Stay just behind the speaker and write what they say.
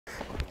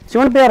So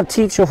you want to be able to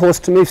teach your horse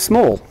to move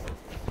small.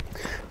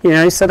 You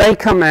know, so they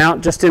come out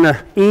just in an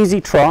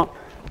easy trot,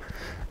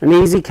 an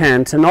easy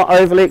canter, not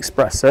overly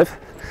expressive.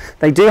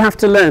 They do have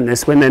to learn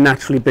this when they're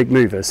naturally big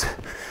movers.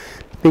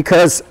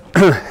 Because,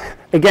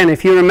 again,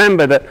 if you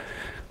remember that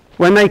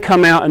when they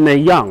come out and they're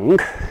young,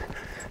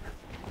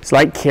 it's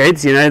like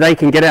kids, you know, they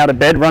can get out of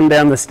bed, run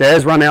down the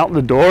stairs, run out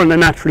the door, and they're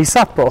naturally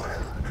supple.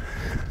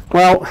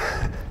 Well,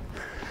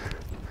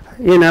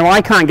 you know, I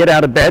can't get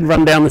out of bed,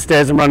 run down the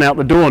stairs and run out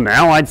the door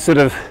now. I'd sort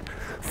of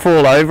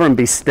fall over and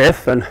be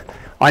stiff, and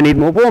I need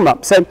more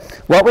warm-up. So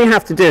what we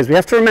have to do is we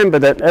have to remember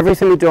that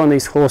everything we do on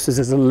these horses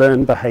is a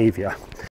learned behavior.